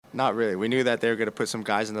Not really. We knew that they were going to put some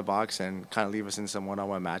guys in the box and kind of leave us in some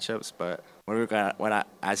one-on-one matchups. But when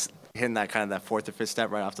I hit that kind of that fourth or fifth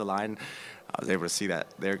step right off the line, I was able to see that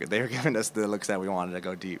they were giving us the looks that we wanted to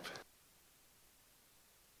go deep.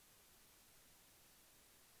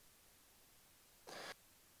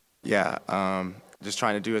 Yeah, just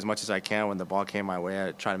trying to do as much as I can when the ball came my way.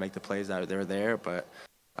 I try to make the plays that they were there, but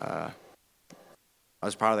I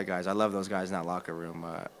was proud of the guys. I love those guys in that locker room.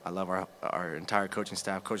 I love our entire coaching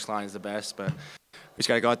staff. Coach Line is the best, but we just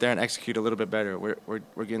got to go out there and execute a little bit better. We're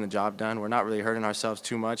getting the job done. We're not really hurting ourselves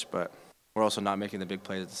too much, but we're also not making the big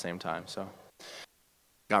plays at the same time. So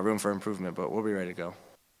got room for improvement, but we'll be ready to go.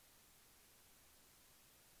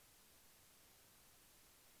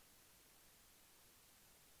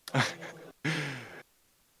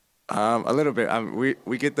 A little bit.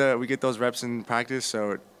 We get those reps in practice,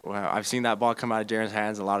 so I've seen that ball come out of Jaren's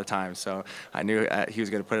hands a lot of times. So I knew he was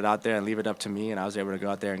going to put it out there and leave it up to me, and I was able to go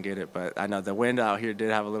out there and get it. But I know the wind out here did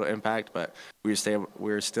have a little impact, but we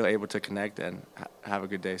were still able to connect and have a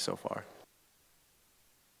good day so far.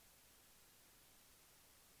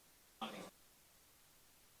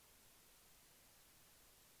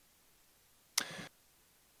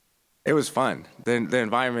 It was fun. The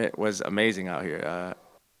environment was amazing out here.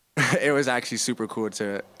 It was actually super cool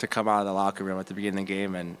to come out of the locker room at the beginning of the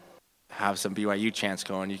game and have some BYU chants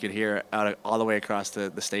going. You could hear it all the way across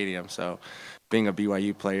the stadium. So being a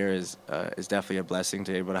BYU player is definitely a blessing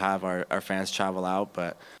to be able to have our fans travel out.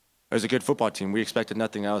 But it was a good football team. We expected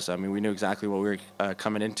nothing else. I mean, we knew exactly what we were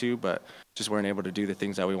coming into, but just weren't able to do the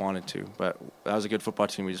things that we wanted to. But that was a good football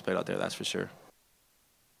team we just played out there, that's for sure.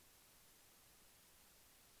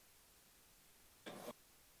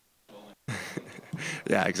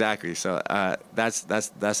 Yeah, exactly. So that's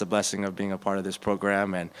the blessing of being a part of this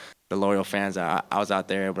program and the loyal fans. I was out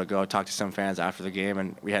there able to go talk to some fans after the game,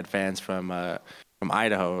 and we had fans from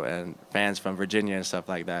Idaho and fans from Virginia and stuff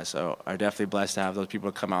like that. So are definitely blessed to have those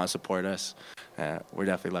people come out and support us. We're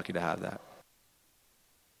definitely lucky to have that.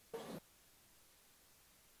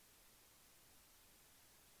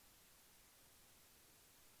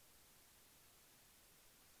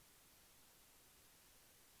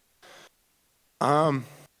 Um,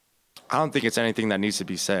 I don't think it's anything that needs to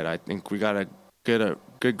be said. I think we got a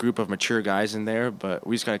good group of mature guys in there, but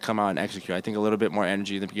we just got to come out and execute. I think a little bit more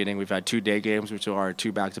energy in the beginning. We've had 2 day games, which are our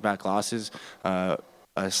 2 back-to-back losses. A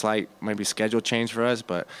slight maybe schedule change for us,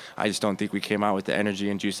 but I just don't think we came out with the energy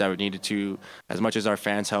and juice that we needed to. As much as our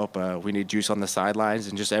fans help, we need juice on the sidelines,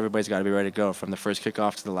 and just everybody's got to be ready to go from the first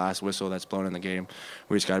kickoff to the last whistle that's blown in the game.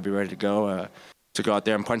 We just got to be ready to go out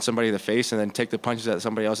there and punch somebody in the face and then take the punches that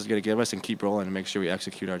somebody else is going to give us and keep rolling and make sure we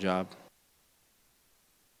execute our job.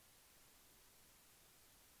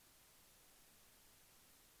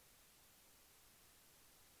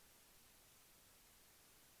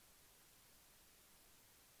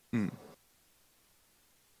 Hmm.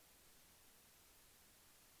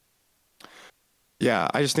 Yeah,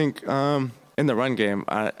 I just think in the run game,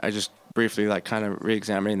 I just briefly like kind of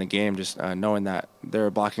re-examining the game, just knowing that there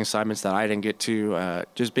are blocking assignments that I didn't get to,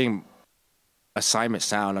 just being assignment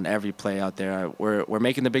sound on every play out there. We're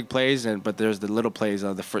making the big plays, but there's the little plays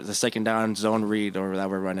of the second down zone read or that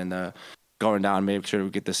we're running, going down, make sure we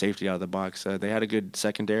get the safety out of the box. They had a good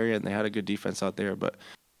secondary and they had a good defense out there, but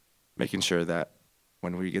making sure that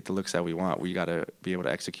when we get the looks that we want, we got to be able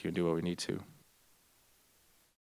to execute and do what we need to.